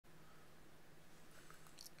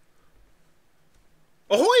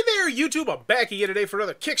Ahoy there, YouTube! I'm back again today for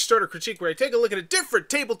another Kickstarter critique where I take a look at a different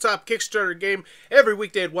tabletop Kickstarter game every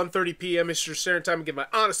weekday at 1:30 p.m. Eastern Standard Time and give my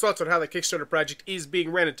honest thoughts on how the Kickstarter project is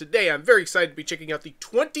being ran. And today I'm very excited to be checking out the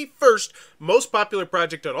 21st most popular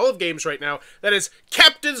project on all of games right now. That is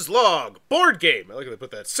Captain's Log board game. I like how they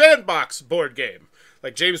put that. Sandbox board game.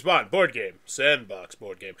 Like James Bond board game. Sandbox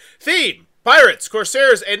board game. Theme: Pirates,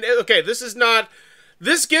 Corsairs, and okay, this is not...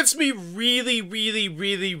 This gets me really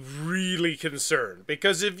concerned,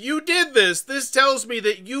 because if you did this, this tells me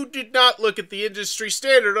that you did not look at the industry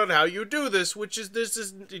standard on how you do this, which is,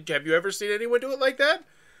 have you ever seen anyone do it like that?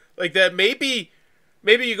 Like that, maybe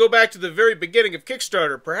you go back to the very beginning of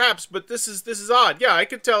Kickstarter, perhaps, but this is odd. Yeah, I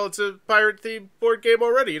can tell it's a pirate-themed board game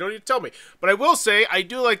already. You don't need to tell me. But I will say, I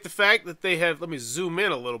do like the fact that they have, let me zoom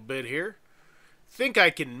in a little bit here. Think I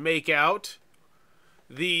can make out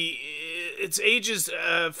it's ages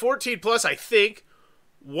 14 plus, I think,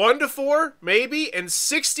 1 to 4 maybe, and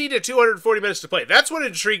 60 to 240 minutes to play. That's what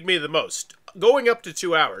intrigued me the most, going up to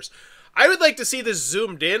 2 hours. I would like to see this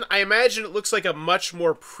zoomed in. I imagine it looks like a much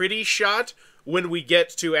more pretty shot when we get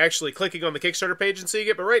to actually clicking on the Kickstarter page and seeing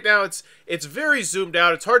it, but right now it's very zoomed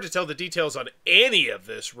out. It's hard to tell the details on any of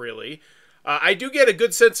this, really. I do get a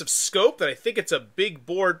good sense of scope that I think it's a big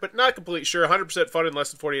board, but not completely sure. 100% fun in less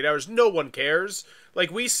than 48 hours. No one cares. Like,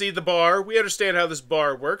 we see the bar. We understand how this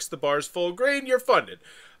bar works. The bar's full grain. You're funded.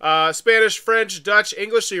 Spanish, French, Dutch,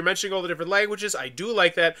 English. So you're mentioning all the different languages. I do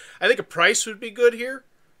like that. I think a price would be good here.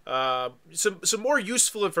 Some more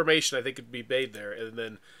useful information I think could be made there. And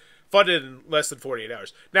then funded in less than 48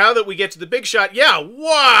 hours. Now that we get to the big shot. Yeah,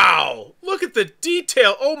 wow! Look at the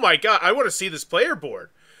detail. Oh my god. I want to see this player board.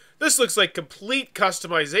 This looks like complete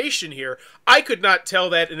customization here. I could not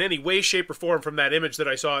tell that in any way, shape, or form from that image that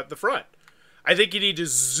I saw at the front. I think you need to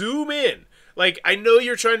zoom in. Like, I know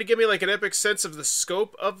you're trying to give me like an epic sense of the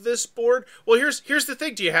scope of this board. Well, here's the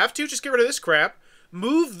thing. Do you have to? Just get rid of this crap.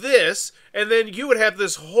 Move this, and then you would have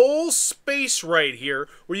this whole space right here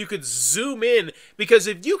where you could zoom in. Because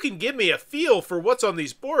if you can give me a feel for what's on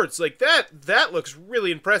these boards, like that looks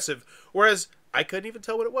really impressive. Whereas I couldn't even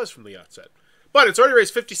tell what it was from the outset. But it's already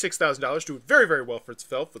raised $56,000, doing very well for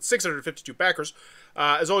itself with 652 backers.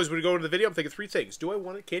 As always, when we go into the video, I'm thinking 3 things. Do I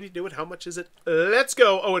want it? Can you do it? How much is it? Let's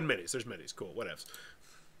go. Oh, and minis. There's minis. Cool. Whatevs.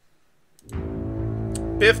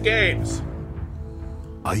 Biff Games.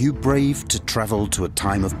 Are you brave to travel to a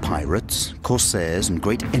time of pirates, corsairs, and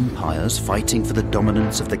great empires fighting for the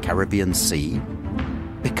dominance of the Caribbean Sea?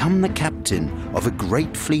 Become the captain of a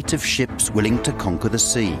great fleet of ships willing to conquer the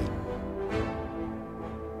sea.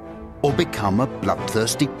 Or become a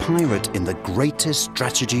bloodthirsty pirate in the greatest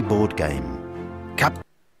strategy board game.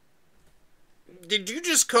 Did you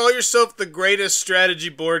just call yourself the greatest strategy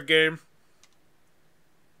board game?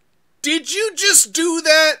 Did you just do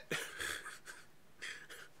that?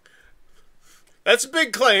 That's a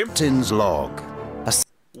big claim. Captain's Log, a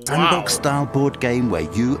sandbox-style board game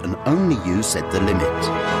where you and only you set the limit.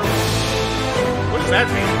 What does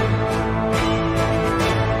that mean?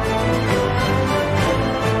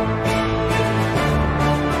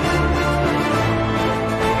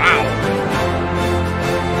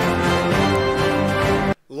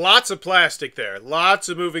 Lots of plastic there. Lots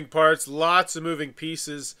of moving parts. Lots of moving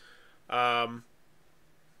pieces. I'm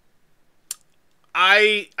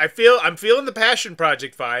feeling the Passion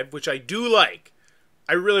Project vibe, which I do like.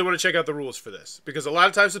 I really want to check out the rules for this, because a lot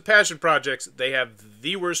of times with Passion Projects, they have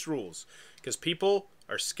the worst rules, because people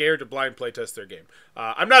are scared to blind playtest their game.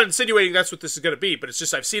 I'm not insinuating that's what this is going to be, but it's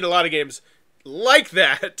just I've seen a lot of games like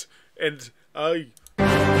that, and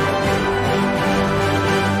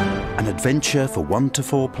An adventure for 1 to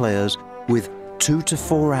 4 players with 2 to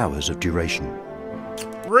 4 hours of duration.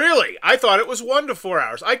 Really? I thought it was 1 to 4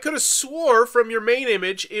 hours. I could have swore from your main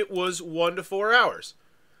image it was 1 to 4 hours.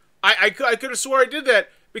 I could have swore I did that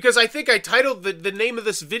because I think I titled the name of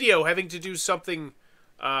this video having to do something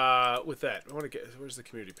with that. I want to get... Where's the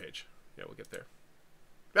community page? Yeah, we'll get there.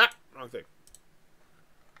 Ah, wrong thing.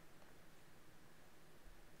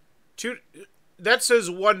 That says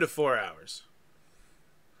 1 to 4 hours.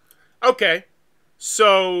 Okay,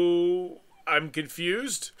 so I'm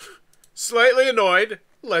confused, slightly annoyed.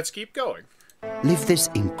 Let's keep going. Live this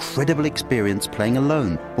incredible experience playing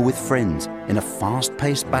alone or with friends in a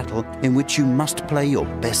fast-paced battle in which you must play your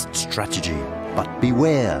best strategy. But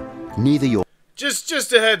beware, neither your...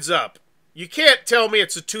 Just a heads up. You can't tell me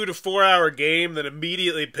it's a 2 to 4 hour game, then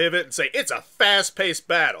immediately pivot and say it's a fast-paced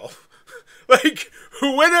battle. Like,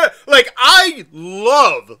 I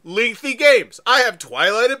love lengthy games. I have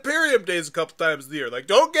Twilight Imperium days a couple times a year. Like,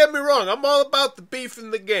 don't get me wrong, I'm all about the beef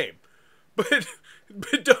in the game. But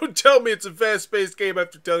But don't tell me it's a fast-paced game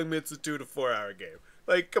after telling me it's a 2 to 4 hour game.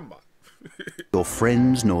 Like, come on. Your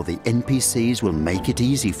friends nor the NPCs will make it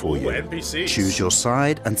easy for you. NPCs. Choose your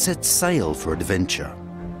side and set sail for adventure.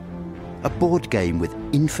 A board game with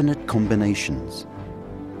infinite combinations.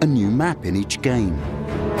 A new map in each game.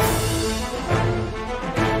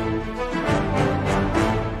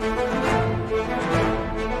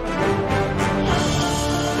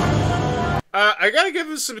 I gotta give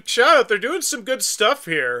them some shout out. They're doing some good stuff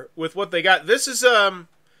here with what they got. This is an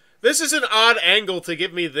odd angle to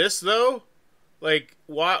give me this though. Like,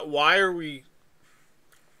 why are we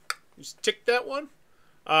just tick that one?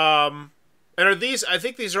 And are these? I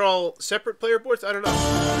think these are all separate player boards. I don't know.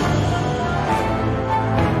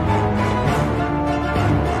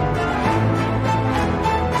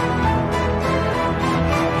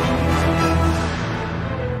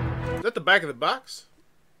 Is that the back of the box?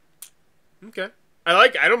 Okay. I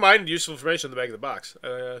don't mind useful information on the back of the box.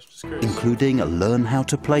 Just curious. Including a learn how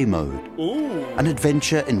to play mode. Ooh. An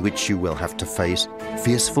adventure in which you will have to face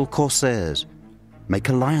fierceful corsairs, make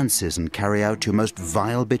alliances and carry out your most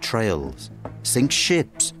vile betrayals, sink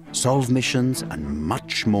ships, solve missions, and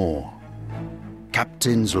much more.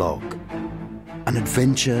 Captain's Log. An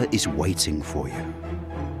adventure is waiting for you.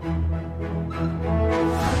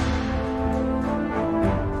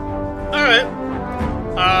 All right.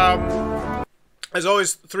 As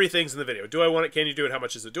always, 3 things in the video. Do I want it? Can you do it? How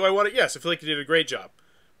much is it? Do I want it? Yes, I feel like you did a great job.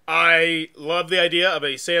 I love the idea of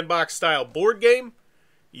a sandbox-style board game.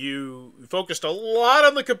 You focused a lot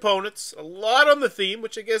on the components, a lot on the theme,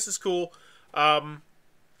 which I guess is cool. But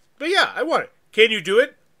yeah, I want it. Can you do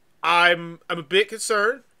it? I'm a bit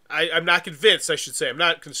concerned. I'm not convinced, I should say. I'm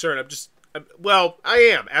not concerned. Well, I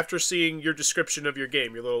am. After seeing your description of your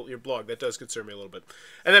game, your blog, that does concern me a little bit.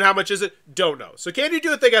 And then how much is it? Don't know. So can you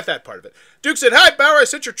do it? They got that part of it. Duke said, "Hi, Bauer. I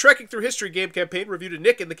sent your Trekking Through History game campaign review to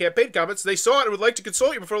Nick in the campaign comments. They saw it and would like to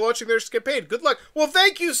consult you before launching their campaign. Good luck." Well,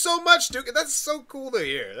 thank you so much, Duke. That's so cool to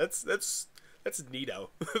hear. That's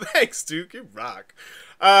neato. Thanks, Duke. You rock.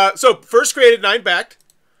 So first created, 9 backed.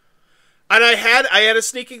 And I had a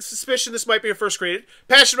sneaking suspicion this might be a first created.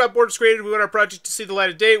 Passionate about boards created. We want our project to see the light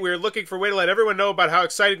of day. We are looking for a way to let everyone know about how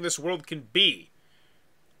exciting this world can be.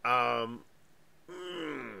 Not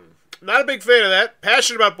a big fan of that.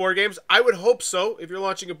 Passionate about board games. I would hope so. If you're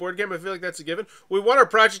launching a board game, I feel like that's a given. We want our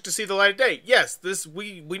project to see the light of day. Yes,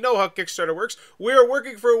 we know how Kickstarter works. We are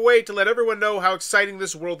working for a way to let everyone know how exciting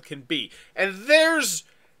this world can be. And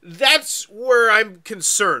that's where I'm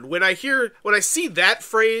concerned. When I see that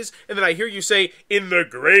phrase, and then I hear you say, "in the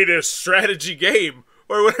greatest strategy game,"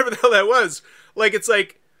 or whatever the hell that was, like, it's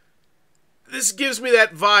like, this gives me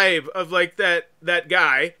that vibe of, like, that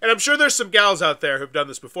guy, and I'm sure there's some gals out there who've done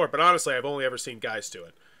this before, but honestly, I've only ever seen guys do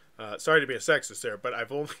it. Sorry to be a sexist there, but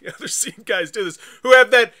I've only ever seen guys do this, who have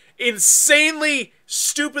that insanely,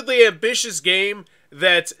 stupidly ambitious game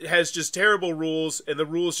that has just terrible rules, and the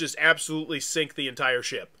rules just absolutely sink the entire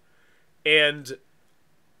ship. And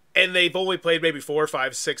they've only played maybe 4,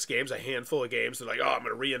 5, 6 games, a handful of games. They're like, "Oh, I'm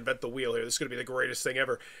going to reinvent the wheel here. This is going to be the greatest thing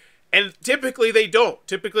ever." And typically they don't.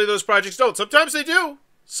 Typically those projects don't. Sometimes they do.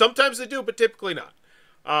 Sometimes they do, but typically not.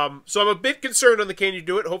 So I'm a bit concerned on the can you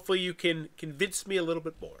do it. Hopefully you can convince me a little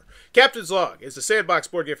bit more. Captain's Log is a sandbox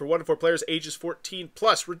board game for 1 to 4 players, ages 14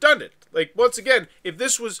 plus. Redundant. Like, once again, if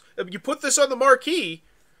this was, you put this on the marquee,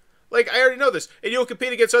 like, I already know this. And you'll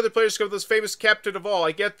compete against other players to become this famous captain of all.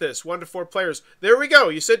 I get this. 1 to 4 players. There we go.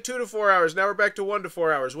 You said 2 to 4 hours. Now we're back to 1 to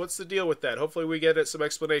 4 hours. What's the deal with that? Hopefully we get some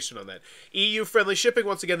explanation on that. EU-friendly shipping,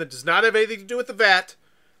 once again, that does not have anything to do with the VAT.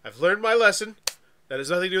 I've learned my lesson. That has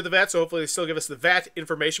nothing to do with the VAT, so hopefully they still give us the VAT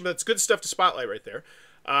information. But it's good stuff to spotlight right there.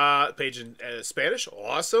 Page in Spanish.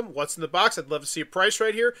 Awesome. What's in the box? I'd love to see a price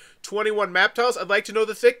right here. 21 map tiles. I'd like to know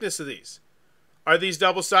the thickness of these. Are these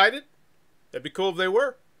double-sided? That'd be cool if they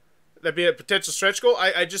were. That'd be a potential stretch goal.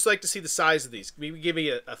 I'd just like to see the size of these. Maybe give me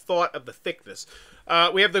a thought of the thickness.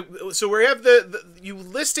 We have you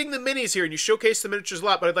listing the minis here, and you showcase the miniatures a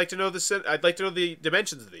lot. But I'd like to know the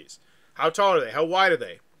dimensions of these. How tall are they? How wide are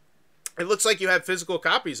they? It looks like you have physical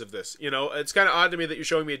copies of this. You know, it's kind of odd to me that you're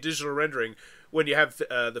showing me a digital rendering when you have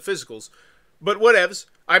the physicals. But whatevs.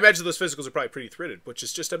 I imagine those physicals are probably pretty threaded, which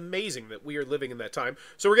is just amazing that we are living in that time.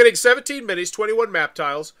 So we're getting 17 minis, 21 map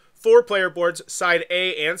tiles, 4 player boards, side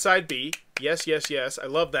A and side B. Yes, yes, yes. I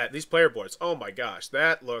love that. These player boards, oh my gosh,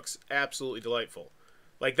 that looks absolutely delightful.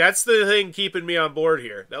 Like, that's the thing keeping me on board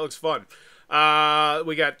here. That looks fun.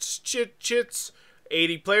 We got chits,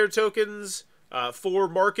 80 player tokens, 4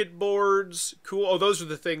 market boards. Cool. Oh, those are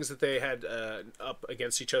the things that they had up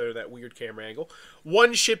against each other, that weird camera angle.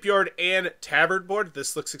 1 shipyard and tavern board.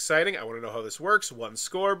 This looks exciting. I want to know how this works. 1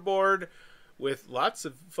 scoreboard. with lots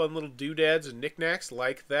of fun little doodads and knickknacks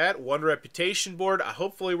like that. One reputation board.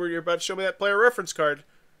 Hopefully you're about to show me that player reference card.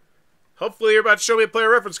 Hopefully you're about to show me a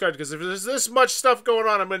player reference card, because if there's this much stuff going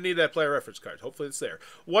on, I'm going to need that player reference card. Hopefully it's there.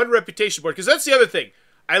 One reputation board, because that's the other thing.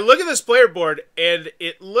 I look at this player board, and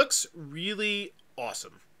it looks really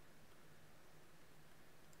awesome.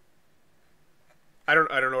 I don't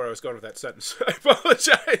know where I was going with that sentence. I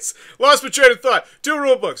apologize. Lost my train of thought. Two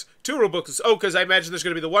rule books. Oh, because I imagine there's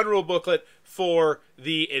going to be the one rule booklet for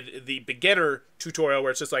the beginner tutorial,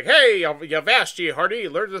 where it's just like, hey, Vashti, Hardy,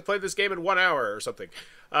 learn to play this game in 1 hour or something.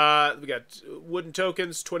 We got wooden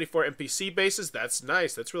tokens, 24 NPC bases. That's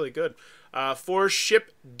nice. That's really good. 4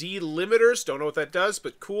 ship delimiters. Don't know what that does,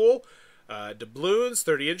 but cool. Doubloons,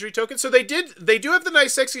 30 injury tokens. So they do have the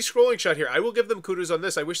nice sexy scrolling shot here. I will give them kudos on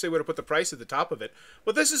this. I wish they would have put the price at the top of it.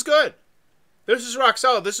 But this is good. This is rock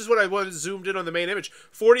solid. This is what I wanted zoomed in on the main image.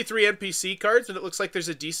 43 NPC cards, and it looks like there's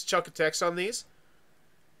a decent chunk of text on these.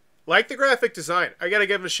 Like the graphic design. I gotta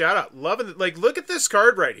give him a shout out. Loving it. Like, look at this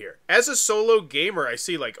card right here. As a solo gamer, I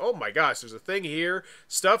see like, oh my gosh, there's a thing here,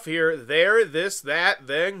 stuff here, there, this, that,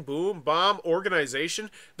 then, boom, bomb,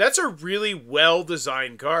 organization. That's a really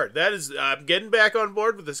well-designed card. That is, I'm getting back on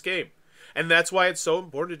board with this game. And that's why it's so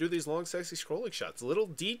important to do these long, sexy scrolling shots. Little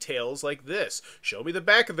details like this. Show me the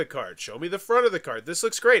back of the card. Show me the front of the card. This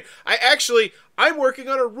looks great. I'm working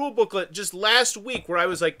on a rule booklet just last week where I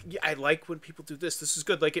was like, yeah, I like when people do this. This is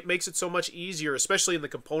good. Like, it makes it so much easier, especially in the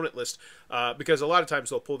component list, because a lot of times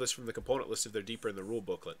they'll pull this from the component list if they're deeper in the rule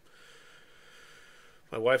booklet.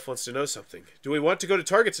 My wife wants to know something. Do we want to go to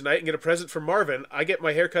Target tonight and get a present for Marvin? I get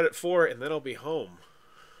my hair cut at 4, and then I'll be home.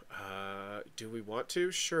 Do we want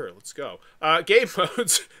to? Sure, let's go. Game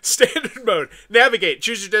modes. Standard mode. Navigate.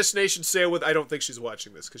 Choose your destination. Sail with. I don't think she's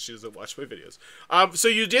watching this because she doesn't watch my videos. So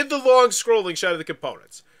you did the long scrolling shot of the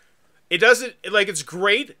components. It doesn't, like, it's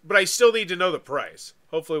great, but I still need to know the price.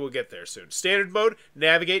 Hopefully we'll get there soon. Standard mode.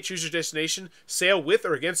 Navigate. Choose your destination. Sail with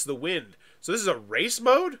or against the wind. So this is a race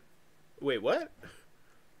mode? Wait, what?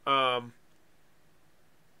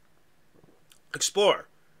 Explore.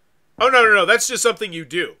 Oh, no. That's just something you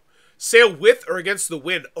do. Sail with or against the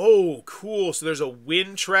wind. Oh, cool. So there's a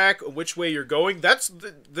wind track on which way you're going.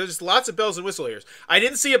 There's lots of bells and whistles here. I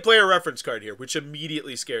didn't see a player reference card here, which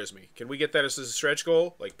immediately scares me. Can we get that as a stretch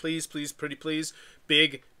goal? Like, please, pretty please.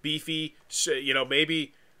 Big, beefy,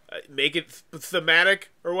 maybe make it thematic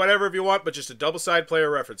or whatever if you want, but just a double-side player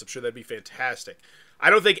reference. I'm sure that'd be fantastic. I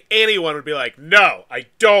don't think anyone would be like, no, I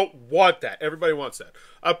don't want that. Everybody wants that.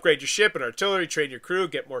 Upgrade your ship and artillery, train your crew,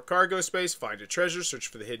 get more cargo space, find a treasure, search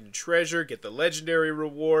for the hidden treasure, get the legendary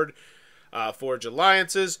reward, forge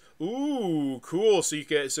alliances. Ooh, cool. So you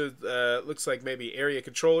can, looks like maybe area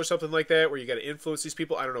control or something like that, where you got to influence these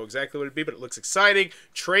people. I don't know exactly what it'd be, but it looks exciting.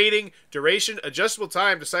 Trading, duration, adjustable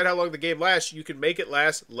time, decide how long the game lasts. You can make it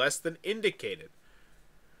last less than indicated.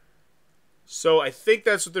 So I think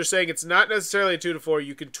that's what they're saying. It's not necessarily a 2 to 4.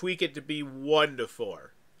 You can tweak it to be 1 to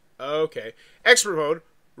 4. Okay. Expert mode.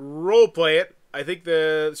 Role play it. I think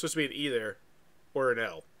it's supposed to be an E there, or an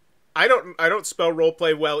L. I don't spell role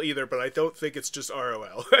play well either, but I don't think it's just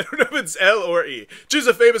ROL. I don't know if it's L or E. Choose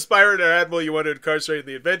a famous pirate or admiral you want to incarcerate in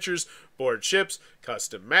the adventures. Board ships.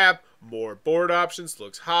 Custom map. More board options.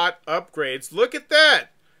 Looks hot. Upgrades. Look at that.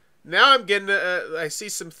 Now I'm getting, I see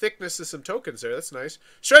some thickness to some tokens there. That's nice.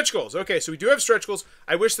 Stretch goals. Okay, so we do have stretch goals.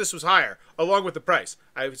 I wish this was higher, along with the price.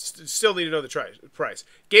 I still need to know the price.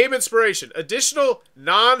 Game inspiration. Additional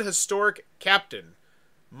non-historic captain.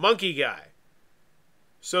 Monkey guy.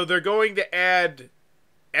 So they're going to add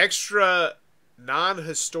extra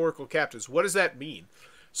non-historical captains. What does that mean?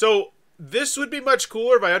 So this would be much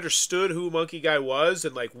cooler if I understood who Monkey Guy was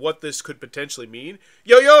and, like, what this could potentially mean.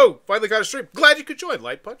 Yo, finally got a stream. Glad you could join,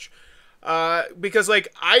 Light Punch. Because,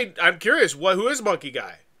 like, I'm curious, who is Monkey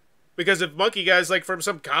Guy? Because if Monkey Guy is, like, from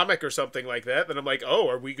some comic or something like that, then I'm like, oh,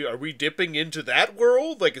 are we dipping into that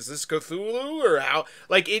world? Like, is this Cthulhu or how?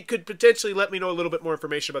 Like, it could potentially let me know a little bit more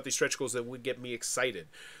information about these stretch goals that would get me excited.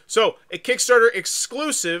 So, a Kickstarter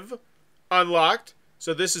exclusive unlocked.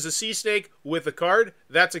 So this is a sea snake with a card.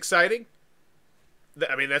 That's exciting.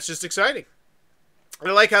 I mean, that's just exciting. I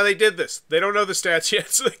like how they did this. They don't know the stats yet,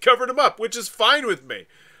 so they covered them up, which is fine with me.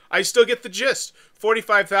 I still get the gist.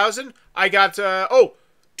 45,000. I got,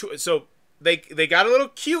 so they got a little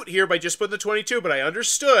cute here by just putting the 22, but I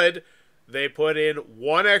understood they put in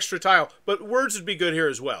 1 extra tile. But words would be good here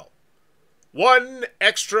as well. 1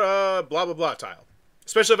 extra blah, blah, blah tile.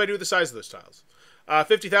 Especially if I do the size of those tiles.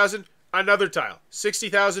 50,000. Another tile.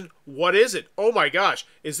 60,000. What is it? Oh my gosh.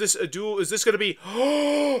 Is this a dual? Is this going to be...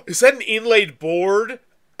 Oh, is that an inlaid board?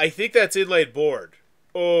 I think that's inlaid board.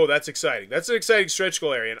 Oh, that's exciting. That's an exciting stretch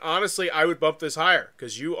goal area. And honestly, I would bump this higher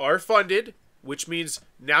because you are funded, which means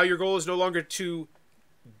now your goal is no longer to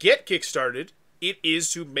get kickstarted. It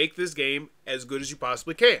is to make this game as good as you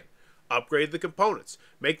possibly can. Upgrade the components.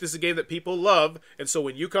 Make this a game that people love. And so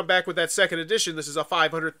when you come back with that second edition, this is a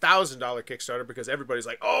 $500,000 Kickstarter because everybody's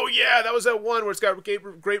like, oh yeah, that was that one where it's got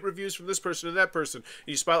great reviews from this person and that person.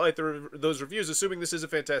 And you spotlight those reviews, assuming this is a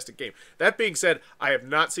fantastic game. That being said, I have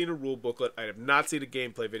not seen a rule booklet. I have not seen a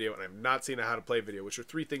gameplay video. And I have not seen a how to play video, which are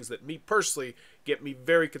three things that me personally get me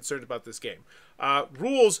very concerned about this game.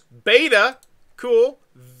 Rules, beta, cool.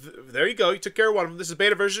 There you go. You took care of one of them. This is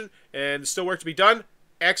beta version and still work to be done.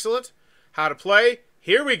 Excellent. How to play.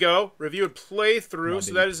 Here we go. Review and playthrough.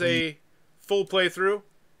 So that is a full playthrough.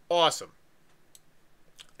 Awesome.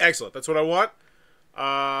 Excellent. That's what I want.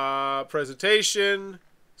 Presentation.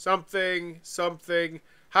 Something.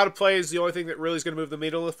 How to play is the only thing that really is going to move the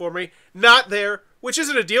needle for me. Not there, which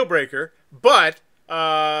isn't a deal breaker, but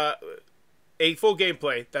a full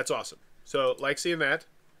gameplay. That's awesome. So, like seeing that.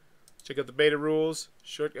 Check out the beta rules.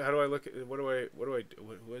 Short. How do I look at?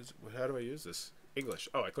 How do I use this? English.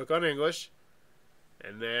 Oh, I click on English,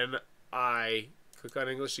 and then I click on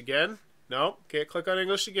English again. No, can't click on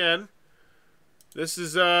English again. This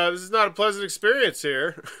is not a pleasant experience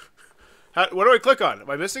here. What do I click on? Am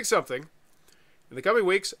I missing something? In the coming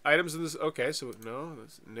weeks, items in this. Okay, so no,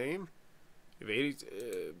 that's name. You have 80.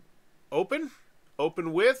 Open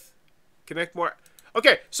with, connect more.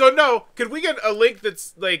 Okay, so no, could we get a link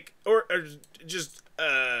that's like, or just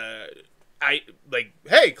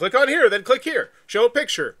hey, click on here, then click here, show a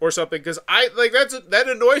picture or something, because that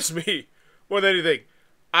annoys me more than anything.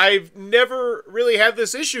 I've never really had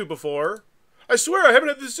this issue before. I swear I haven't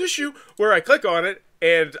had this issue where I click on it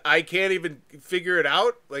and I can't even figure it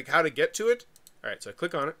out, like how to get to it. All right, so I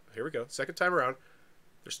click on it. Here we go. Second time around.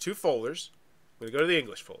 There's two folders. I'm going to go to the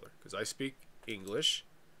English folder because I speak English.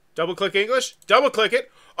 Double click English. Double click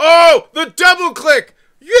it. Oh, the double click.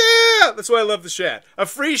 Yeah! That's why I love the chat. A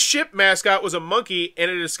free ship mascot was a monkey,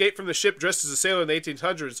 and it escaped from the ship dressed as a sailor in the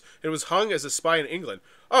 1800s and was hung as a spy in England.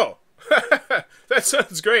 Oh, that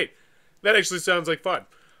sounds great. That actually sounds like fun.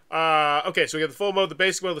 Okay, so we got the full mode, the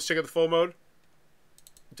basic mode. Let's check out the full mode.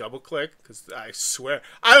 Double click, because I swear.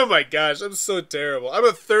 Oh my gosh, I'm so terrible. I'm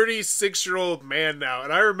a 36-year-old man now,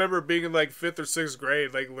 and I remember being in like 5th or 6th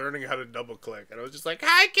grade, like learning how to double click. And I was just like,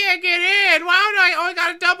 I can't get in. Why do I only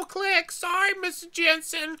got to double click? Sorry, Mrs.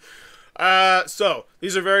 Jensen. So,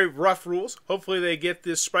 these are very rough rules. Hopefully they get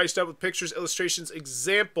this spiced up with pictures, illustrations,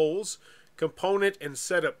 examples, component, and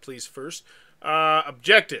setup, please, first.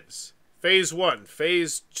 Objectives. Phase 1.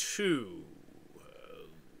 Phase 2.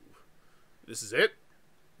 This is it?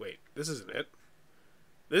 Wait, this isn't it.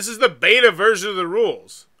 This is the beta version of the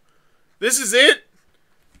rules. This is it?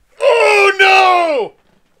 Oh,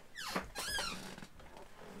 no!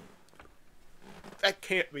 That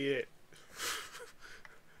can't be it.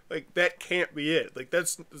 Like, that can't be it. Like,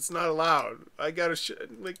 that's not allowed. I gotta,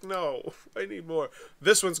 like, no. I need more.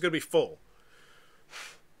 This one's gonna be full.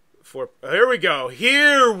 Here we go.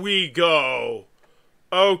 Here we go.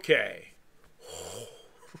 Okay.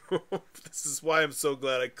 This is why I'm so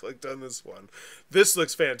glad I clicked on this one. This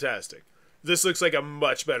looks fantastic. This looks like a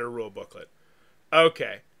much better rule booklet.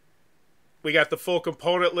 Okay. We got the full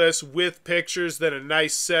component list with pictures, then a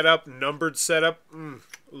nice setup, numbered setup.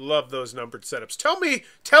 Love those numbered setups. Tell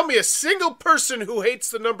me a single person who hates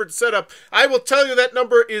the numbered setup. I will tell you that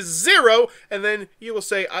number is 0, and then you will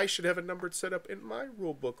say, I should have a numbered setup in my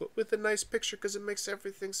rule booklet with a nice picture because it makes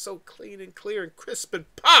everything so clean and clear and crisp and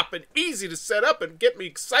pop and easy to set up and get me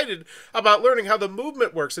excited about learning how the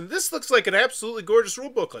movement works. And this looks like an absolutely gorgeous rule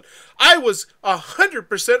booklet. I was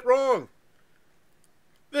 100% wrong.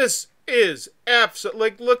 This is absolute.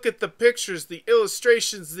 Like, look at the pictures, the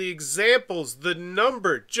illustrations, the examples, the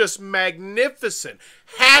number, just magnificent.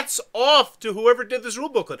 Hats off to whoever did this rule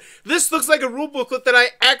booklet. This looks like a rule booklet that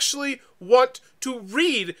I actually want to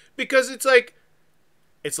read because it's like,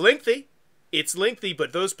 it's lengthy. It's lengthy,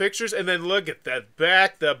 but those pictures, and then look at that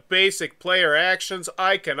back, the basic player actions,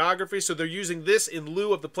 iconography. So they're using this in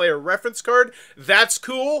lieu of the player reference card. That's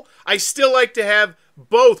cool. I still like to have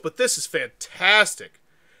both, but this is fantastic.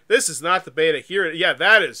 This is not the beta here. Yeah,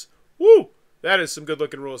 that is, woo, that is some good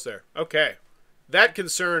looking rules there. Okay. That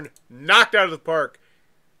concern knocked out of the park.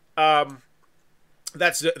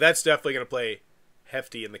 That's definitely going to play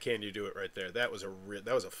hefty in the Can You Do It right there. That was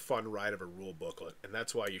a fun ride of a rule booklet, and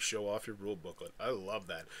that's why you show off your rule booklet. I love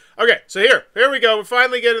that. Okay, so here we go. We're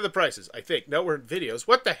finally getting to the prices, I think. No, we're in videos.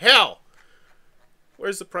 What the hell?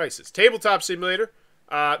 Where's the prices? Tabletop Simulator.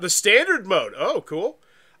 The standard mode. Oh, cool.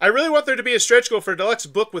 I really want there to be a stretch goal for a deluxe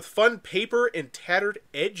book with fun paper and tattered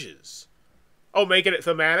edges. Oh, making it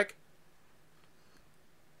thematic?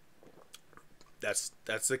 That's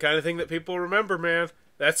the kind of thing that people remember, man.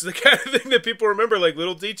 That's the kind of thing that people remember, like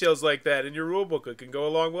little details like that in your rulebook. It can go a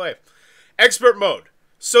long way. Expert mode.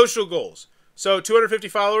 Social goals. So 250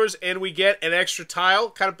 followers and we get an extra tile.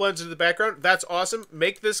 Kind of blends into the background. That's awesome.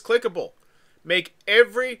 Make this clickable. Make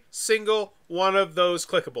every single one of those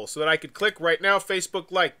clickable so that I could click right now.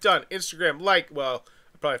 Facebook, like. Done. Instagram, like. Well,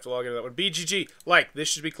 I probably have to log into that one. BGG, like. This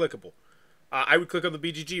should be clickable. I would click on the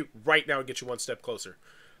BGG right now and get you one step closer.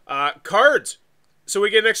 Cards. So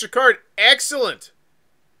we get an extra card. Excellent.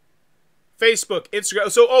 Facebook,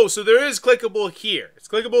 Instagram. So there is clickable here. It's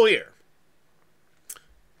clickable here.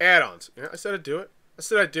 Add-ons. Yeah, I said I'd do it. I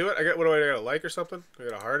said I'd do it. I gotta like or something? I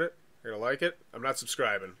gotta heart it? I gotta like it? I'm not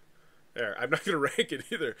subscribing. There. I'm not gonna rank it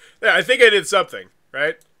either. There, I think I did something,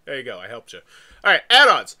 right? There you go. I helped you. Alright,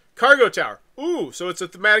 add-ons. Cargo tower. Ooh, so it's a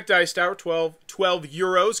thematic dice tower. 12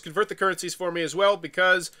 euros. Convert the currencies for me as well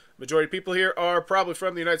because the majority of people here are probably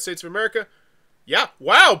from the United States of America. Yeah.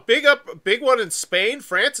 Wow. Big one in Spain,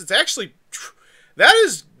 France. It's actually, that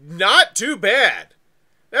is not too bad.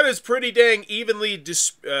 That is pretty dang evenly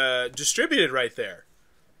distributed right there,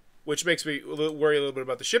 which makes me worry a little bit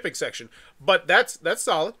about the shipping section. But that's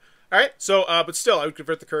solid. All right. So, but still, I would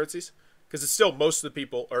convert the currencies because it's still most of the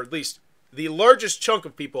people, or at least the largest chunk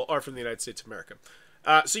of people, are from the United States of America.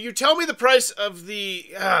 So you tell me the price of the.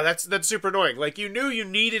 That's super annoying. Like you knew you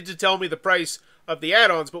needed to tell me the price of the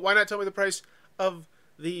add-ons, but why not tell me the price of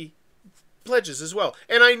the pledges as well?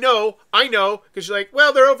 And I know, because you're like,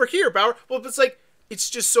 well, they're over here, Bauer. Well, it's like, it's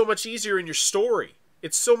just so much easier in your story.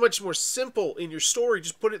 It's so much more simple in your story.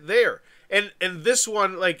 Just put it there. And this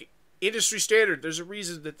one, like, industry standard, there's a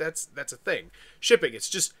reason that's a thing. Shipping,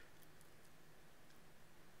 it's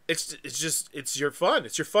your fun.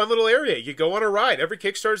 It's your fun little area. You go on a ride. Every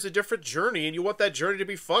Kickstarter is a different journey, and you want that journey to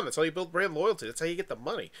be fun. That's how you build brand loyalty. That's how you get the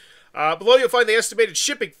money. Below, you'll find the estimated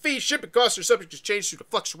shipping fees. Shipping costs are subject to change due to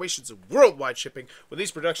fluctuations in worldwide shipping. When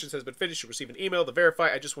these productions has been finished, you'll receive an email to verify.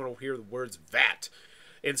 I just want to hear the words VAT.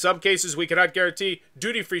 In some cases, we cannot guarantee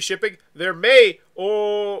duty-free shipping. There may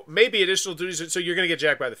be additional duties, so you're going to get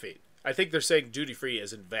jacked by the fee. I think they're saying duty-free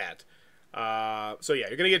as in VAT. So yeah,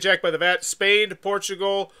 you're going to get jacked by the VAT. Spain to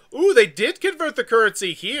Portugal. Ooh, they did convert the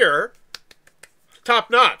currency here. Top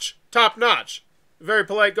notch. Top notch. Very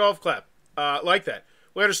polite golf clap. Like that.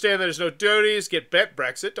 We understand there's no duties. Get bet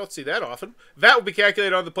Brexit. Don't see that often. VAT will be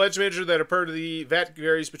calculated on the pledge manager that are per to the VAT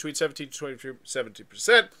varies between 17 to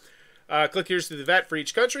 17%. Click here to see the VAT for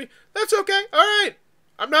each country. That's okay. All right.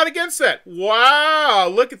 I'm not against that. Wow.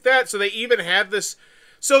 Look at that. So they even had this.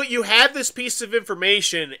 So you had this piece of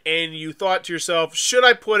information and you thought to yourself, should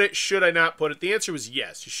I put it? Should I not put it? The answer was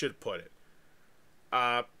yes, you should put it.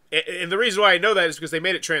 And the reason why I know that is because they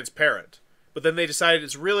made it transparent. But then they decided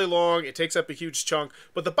it's really long, it takes up a huge chunk.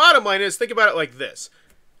 But the bottom line is, think about it like this.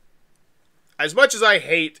 As much as I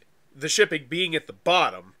hate the shipping being at the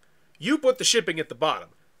bottom, you put the shipping at the bottom.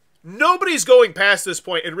 Nobody's going past this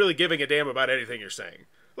point and really giving a damn about anything you're saying.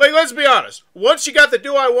 Like, let's be honest. Once you got the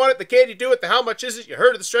do I want it, the can you do it, the how much is it, you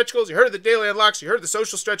heard of the stretch goals, you heard of the daily unlocks, you heard of the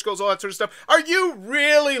social stretch goals, all that sort of stuff. Are you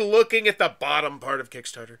really looking at the bottom part of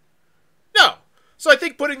Kickstarter? No. So I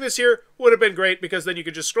think putting this here would have been great because then you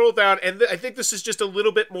could just scroll down, and I think this is just a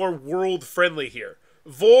little bit more world-friendly here.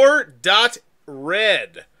 Vor.red.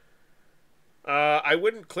 I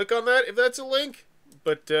wouldn't click on that if that's a link,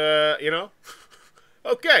 but, you know.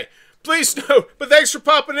 Okay. Please no, but thanks for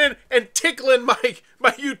popping in and tickling my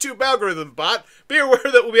YouTube algorithm, bot. Be aware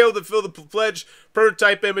that we'll be able to fill the pledge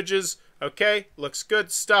prototype images. Okay, looks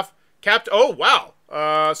good stuff. Oh, wow.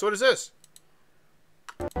 So what is this?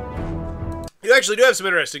 You actually do have some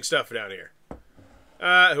interesting stuff down here.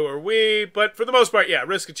 Who are we? But for the most part, yeah,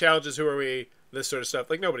 risk and challenges, who are we? This sort of stuff.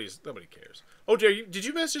 Like, nobody cares. Oh, dear, did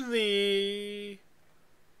you mention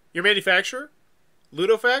your manufacturer?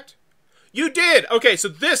 Ludofact? You did! Okay, so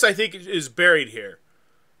this, I think, is buried here.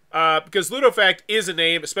 Because Ludofact is a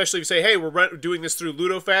name, especially if you say, hey, we're doing this through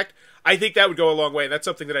Ludofact. I think that would go a long way, and that's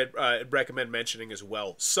something that I'd recommend mentioning as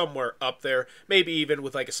well. Somewhere up there. Maybe even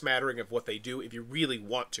with, like, a smattering of what they do if you really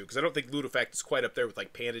want to. Because I don't think Ludofact is quite up there with,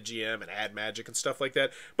 like, Panda GM and Ad Magic and stuff like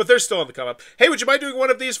that. But they're still on the come-up. Hey, would you mind doing one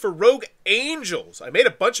of these for Rogue Angels? I made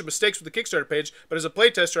a bunch of mistakes with the Kickstarter page, but as a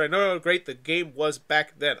playtester, I know how great the game was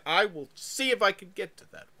back then. I will see if I can get to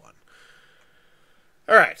that one.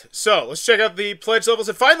 Alright, so let's check out the pledge levels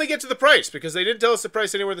and finally get to the price, because they didn't tell us the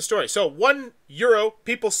price anywhere in the story. So, €1,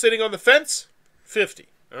 people sitting on the fence, 50.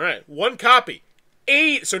 Alright, one copy,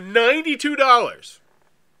 so $92.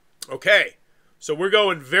 Okay, so we're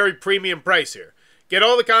going very premium price here. Get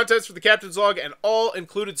all the contents for the captain's log and all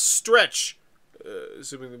included stretch.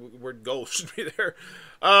 Assuming the word goal should be there.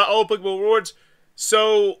 All applicable rewards.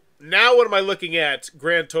 So now what am I looking at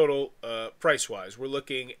grand total price-wise? We're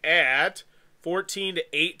looking at $14 to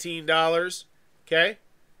 $18. Okay?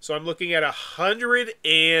 So I'm looking at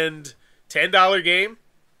 $110 game,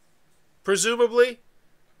 presumably.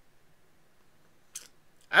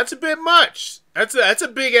 That's a bit much. That's a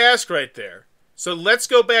big ask right there. So let's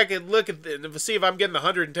go back and look at see if I'm getting the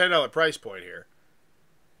 $110 price point here.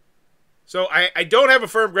 So I don't have a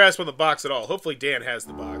firm grasp on the box at all. Hopefully Dan has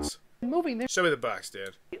the box. Moving there. Show me the box,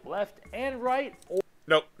 Dan. Left and right.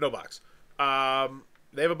 Nope, no box.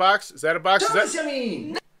 They have a box? Is that a box? Is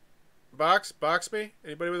that... Box? Box me?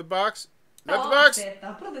 Anybody with a box? Is that the box?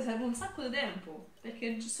 Aspetta, però ti serve un sacco di tempo.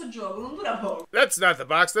 Perché questo gioco non dura poco. That's not the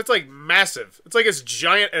box. That's like massive. It's like as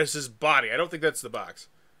giant as his body. I don't think that's the box.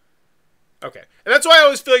 Okay. And that's why I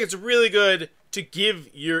always feel like it's really good to give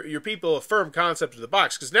your people a firm concept of the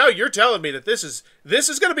box. Because now you're telling me that this is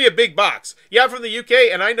going to be a big box. Yeah, I'm from the UK,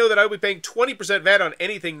 and I know that I would be paying 20% VAT on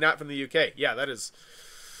anything not from the UK. Yeah, that is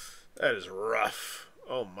rough.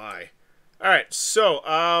 Oh, my. All right, so,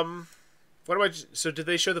 so did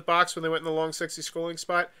they show the box when they went in the long, sexy scrolling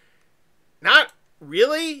spot? Not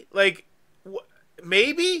really. Like,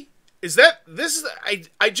 maybe?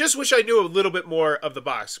 I just wish I knew a little bit more of the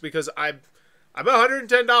box, because I'm at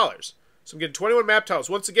 $110. So I'm getting 21 map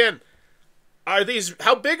tiles. Once again,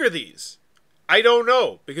 how big are these? I don't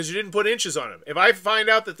know, because you didn't put inches on them. If I find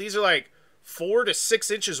out that these are like 4 to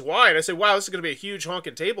 6 inches wide, I say, wow, this is going to be a huge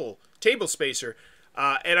honking table spacer.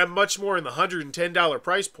 And I'm much more in the $110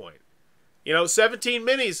 price point. 17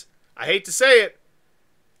 minis. I hate to say it.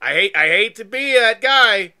 I hate to be that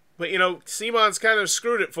guy, but Simon's kind of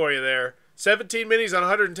screwed it for you there. 17 minis on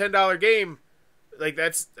a $110 game, like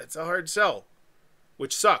that's a hard sell,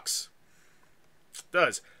 which sucks. It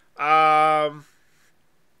does.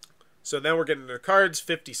 So then we're getting the cards.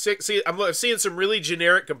 56. See, I'm seeing some really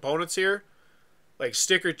generic components here, like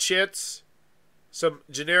sticker chits. Some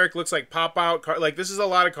generic looks like pop out card. Like this is a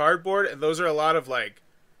lot of cardboard, and those are a lot of like.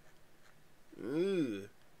 Ooh.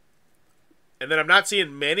 And then I'm not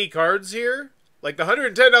seeing many cards here. Like the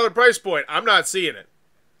 $110 price point, I'm not seeing it.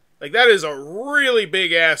 Like that is a really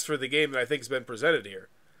big ask for the game that I think has been presented here.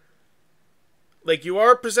 Like you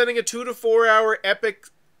are presenting a 2 to 4 hour epic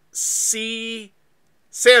sea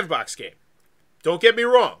sandbox game. Don't get me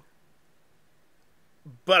wrong.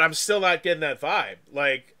 But I'm still not getting that vibe.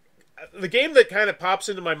 Like the game that kind of pops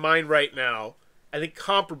into my mind right now, I think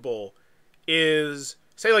comparable, is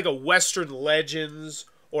say like a Western Legends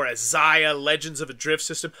or a Zaya Legends of a Drift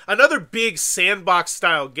System. Another big sandbox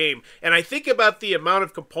style game. And I think about the amount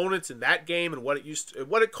of components in that game and what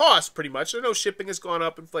it costs pretty much. I know shipping has gone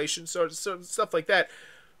up, inflation, so stuff like that.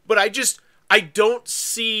 But I don't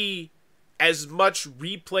see as much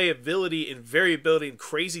replayability and variability and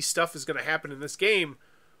crazy stuff is going to happen in this game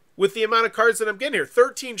with the amount of cards that I'm getting here.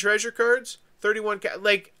 13 treasure cards, 31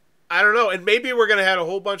 like I don't know, and maybe we're going to have a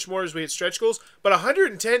whole bunch more as we hit stretch goals, but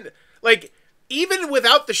 110 like even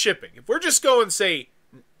without the shipping, if we're just going, say,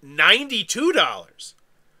 $92,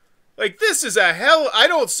 like, this is I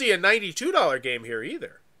don't see a $92 game here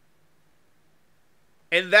either.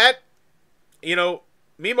 And that,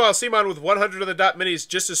 meanwhile, Simon with 100 of the dot minis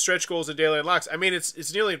just as stretch goals and daily unlocks. I mean,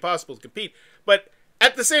 it's nearly impossible to compete. But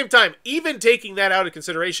at the same time, even taking that out of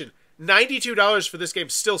consideration, $92 for this game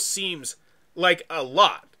still seems like a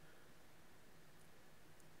lot.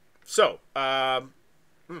 So,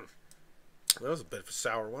 that was a bit of a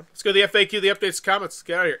sour one. Let's go to the FAQ, the updates, comments. Let's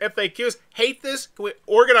get out of here. FAQs, hate this. Can we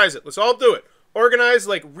organize it? Let's all do it. Organize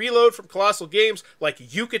like Reload from Colossal Games,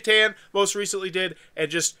 like Yucatan most recently did.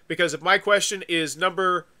 And just because if my question is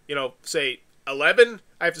number, say 11,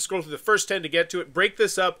 I have to scroll through the first 10 to get to it. Break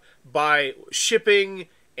this up by shipping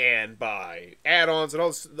and by add-ons and all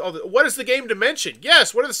this. What is the game dimension?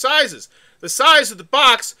 Yes, what are the sizes? The size of the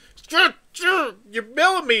box. You're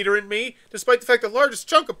millimetering me, despite the fact the largest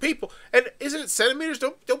chunk of people. And isn't it centimeters?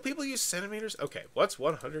 Don't people use centimeters? Okay, what's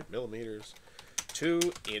 100 millimeters? 2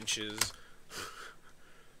 inches.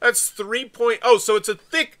 That's 3 Oh, so it's a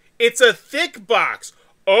thick box.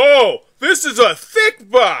 Oh, this is a thick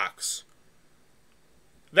box.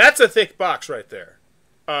 That's a thick box right there.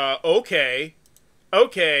 Okay.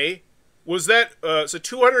 Was that, so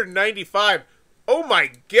 295. Oh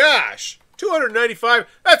my gosh. 295.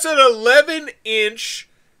 That's an 11-inch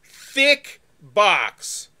thick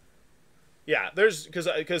box. Yeah,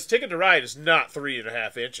 because Ticket to Ride is not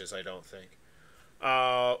 3.5 inches, I don't think.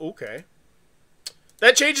 Okay.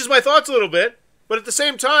 That changes my thoughts a little bit, but at the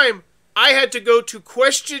same time, I had to go to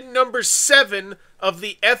question number 7 of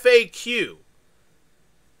the FAQ.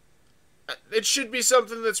 it should be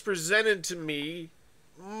something that's presented to me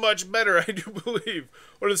much better, I do believe.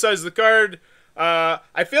 What are the size of the card?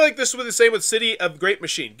 I feel like this will be the same with City of Great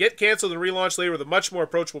Machine. Get canceled and relaunched later with a much more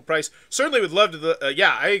approachable price. Certainly would love to.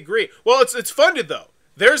 Yeah, I agree. Well, it's funded though.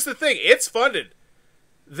 There's the thing. It's funded.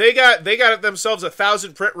 They got themselves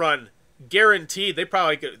 1,000 print run guaranteed. They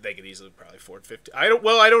could easily probably afford 50. I don't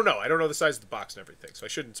know. I don't know the size of the box and everything, so I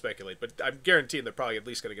shouldn't speculate. But I'm guaranteeing they're probably at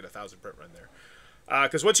least going to get 1,000 print run there.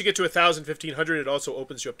 Because once you get to 1,000, 1,500, it also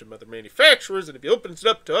opens you up to other manufacturers, and if you opens it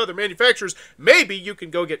up to other manufacturers, maybe you can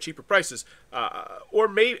go get cheaper prices. Or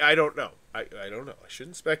maybe, I don't know. I don't know. I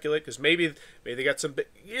shouldn't speculate, because maybe they got some...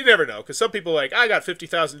 You never know, because some people are like, I got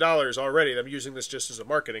 $50,000 already, and I'm using this just as a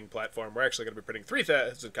marketing platform. We're actually going to be printing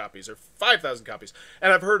 3,000 copies or 5,000 copies.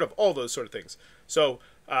 And I've heard of all those sort of things. So,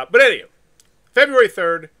 but anyway, February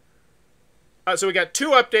 3rd, so we got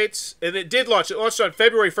 2 updates, and it did launch. It launched on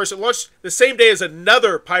February 1st. It launched the same day as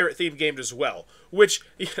another pirate-themed game as well, which,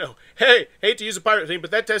 you know, hey, hate to use a pirate theme,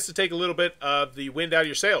 but that tends to take a little bit of the wind out of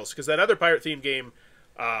your sails, because that other pirate-themed game,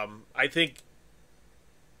 I think,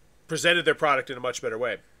 presented their product in a much better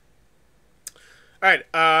way. All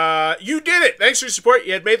right, you did it. Thanks for your support.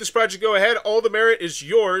 You had made this project go ahead. All the merit is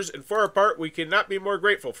yours, and for our part, we cannot be more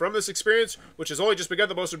grateful. From this experience, which has only just begun,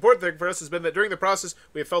 the most important thing for us has been that during the process,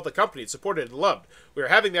 we have felt accompanied, supported, and loved. We are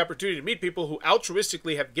having the opportunity to meet people who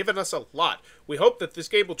altruistically have given us a lot. We hope that this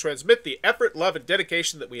game will transmit the effort, love, and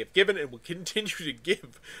dedication that we have given and will continue to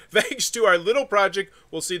give. Thanks to our little project,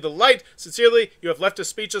 we'll see the light. Sincerely, you have left us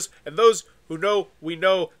speechless, and those who know, we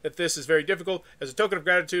know that this is very difficult. As a token of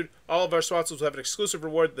gratitude, all of our sponsors will have an exclusive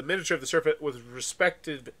reward, the miniature of the serpent with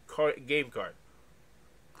respected game card.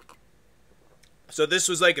 So this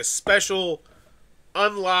was like a special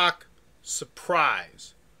unlock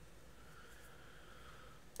surprise.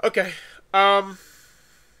 Okay. I'm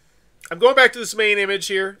going back to this main image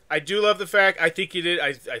here. I do love the fact, I think you did,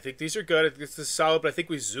 I think these are good. I think this is solid, but I think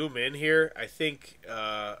we zoom in here. I think,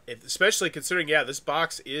 especially considering, yeah, this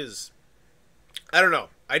box is... I don't know.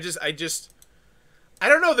 I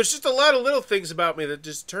don't know. There's just a lot of little things about me that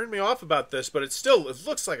just turn me off about this, but it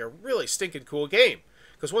looks like a really stinking cool game.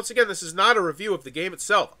 Because once again, this is not a review of the game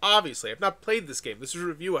itself. Obviously, I've not played this game. This is a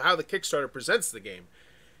review of how the Kickstarter presents the game.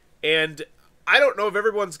 And I don't know if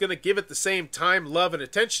everyone's going to give it the same time, love, and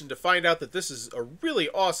attention to find out that this is a really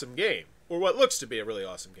awesome game. Or what looks to be a really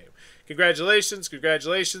awesome game. Congratulations,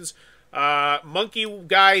 congratulations. Monkey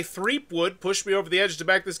Guy Threepwood pushed me over the edge to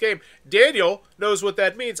back this game. Daniel knows what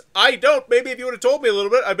that means. I don't. Maybe if you would have told me a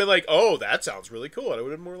little bit, I'd been like, oh, that sounds really cool. And I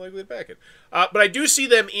would have been more likely to back it. But I do see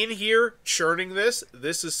them in here churning this.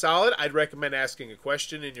 This is solid. I'd recommend asking a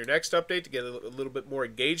question in your next update to get a little bit more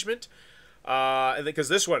engagement. And because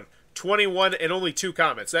this one, 21 and only 2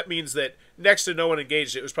 comments. That means that next to no one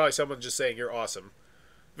engaged. It was probably someone just saying, you're awesome.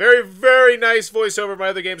 Very, very nice voiceover. My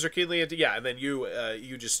other games are keenly into... Yeah, and then you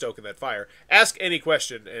just stoking that fire. Ask any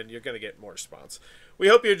question, and you're going to get more response. We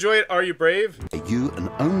hope you enjoy it. Are you brave? You and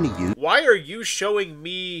only you. Why are you showing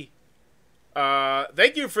me...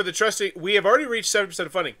 thank you for the trusting... We have already reached 7%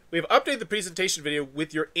 of funding. We have updated the presentation video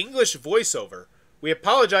with your English voiceover. We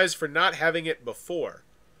apologize for not having it before.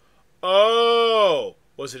 Oh!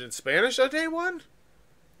 Was it in Spanish on day 1?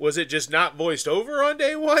 Was it just not voiced over on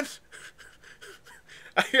day 1?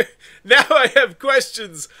 Now I have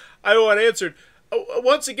questions I want answered.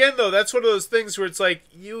 Once again, though, that's one of those things where it's like,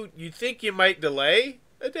 you think you might delay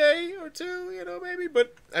a day or two, you know, maybe.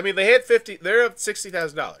 But, I mean, they had they're up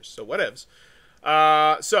 $60,000, so whatevs.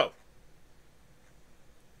 So,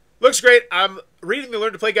 looks great. I'm reading the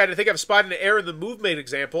Learn to Play guide. I think I've spotted an error in the MoveMate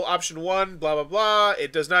example. Option 1, blah, blah, blah.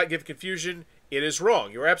 It does not give confusion. It is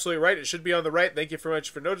wrong. You're absolutely right. It should be on the right. Thank you very much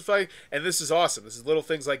for notifying. And this is awesome. This is little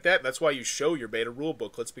things like that. And that's why you show your beta rule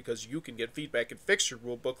booklets, because you can get feedback and fix your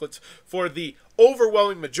rule booklets for the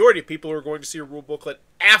overwhelming majority of people who are going to see your rule booklet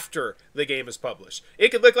after the game is published. It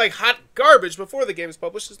could look like hot garbage before the game is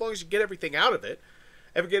published, as long as you get everything out of it.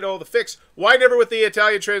 Ever get all the fix. Why never with the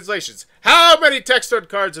Italian translations? How many text on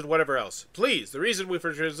cards and whatever else? Please. The reason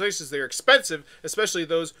for translations, they're expensive, especially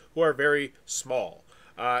those who are very small.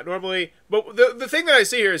 Normally, but the thing that I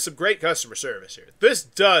see here is some great customer service here. This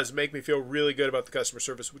does make me feel really good about the customer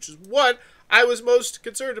service, which is what I was most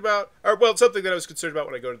concerned about, or, well, something that I was concerned about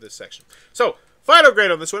when I go to this section. So, final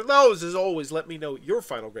grade on this one. Now, as always, let me know your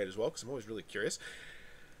final grade as well, because I'm always really curious.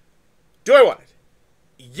 Do I want it?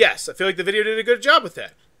 Yes, I feel like the video did a good job with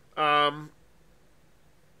that.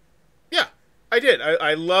 Yeah, I did.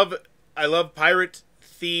 I love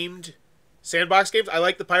pirate-themed sandbox games. I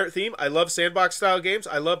like the pirate theme. I love sandbox style games.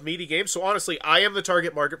 I love meaty games. So honestly, I am the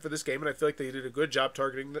target market for this game, and I feel like they did a good job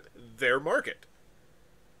targeting their market.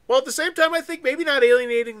 while at the same time I think maybe not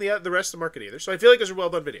alienating the rest of the market either. So I feel like there's a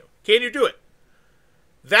well-done video. Can you do it?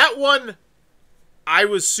 That one I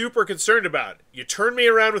was super concerned about. You turned me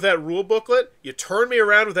around with that rule booklet. You turned me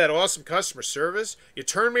around with that awesome customer service. You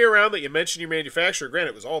turned me around that you mentioned your manufacturer. Granted,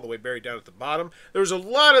 it was all the way buried down at the bottom. There was a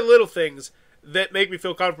lot of little things that make me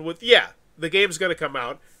feel comfortable with, yeah, the game's going to come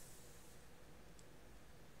out.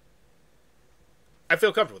 I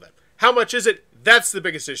feel comfortable with that. How much is it? That's the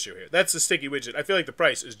biggest issue here. That's the sticky widget. I feel like the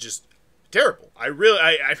price is just terrible. I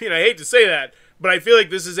mean, I hate to say that, but I feel like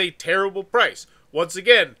this is a terrible price. Once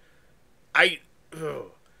again, and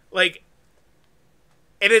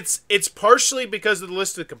it's partially because of the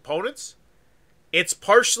list of components. It's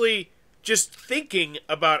partially just thinking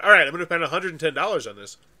about, all right, I'm going to spend $110 on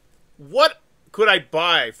this. What could I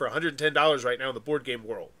buy for $110 right now in the board game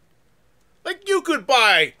world? Like, you could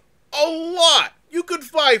buy a lot. You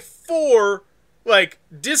could buy 4, like,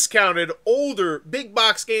 discounted, older, big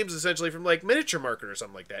box games, essentially, from, like, Miniature Market or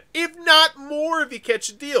something like that. If not more, if you catch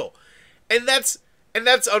a deal. And that's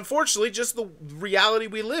unfortunately just the reality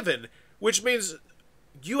we live in, which means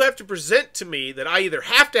you have to present to me that I either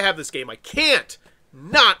have to have this game, I can't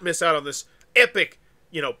not miss out on this epic,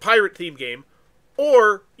 pirate theme game,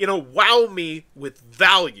 or, wow me with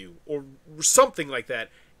value or something like that.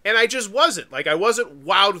 And I just wasn't. Like, I wasn't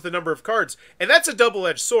wowed with the number of cards. And that's a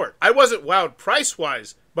double-edged sword. I wasn't wowed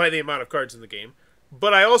price-wise by the amount of cards in the game,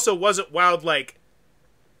 but I also wasn't wowed, like,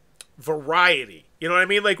 variety. You know what I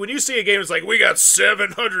mean? Like, when you see a game, it's like, we got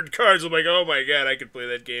 700 cards. I'm like, oh my god, I could play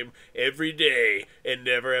that game every day and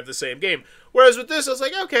never have the same game. Whereas with this, I was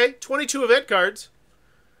like, okay, 22 event cards.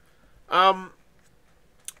 And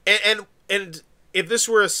if this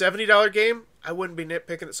were a $70 game, I wouldn't be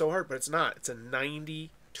nitpicking it so hard, but it's not. It's a $92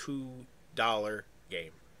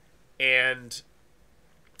 game. And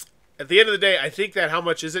at the end of the day, I think that how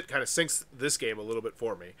much is it kind of sinks this game a little bit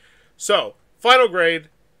for me. So, final grade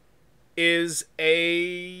is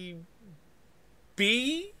a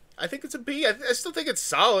B. I think it's a B. I still think it's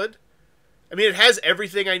solid. I mean, it has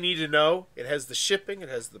everything I need to know. It has the shipping. It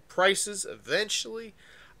has the prices eventually.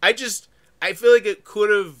 I feel like it could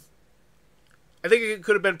have... I think it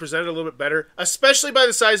could have been presented a little bit better, especially by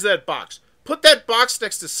the size of that box. Put that box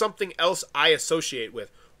next to something else I associate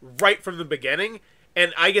with right from the beginning,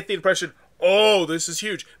 and I get the impression, oh, this is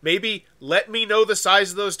huge. Maybe let me know the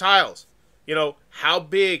size of those tiles. How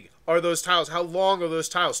big are those tiles? How long are those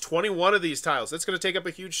tiles? 21 of these tiles. That's going to take up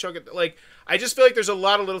a huge chunk of... I just feel like there's a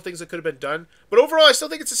lot of little things that could have been done. But overall, I still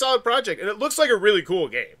think it's a solid project, and it looks like a really cool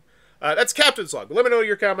game. That's Captain's Log. Let me know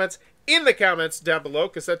your comments in the comments down below,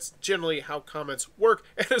 because that's generally how comments work.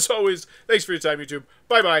 And as always, thanks for your time, YouTube.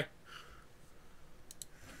 Bye-bye.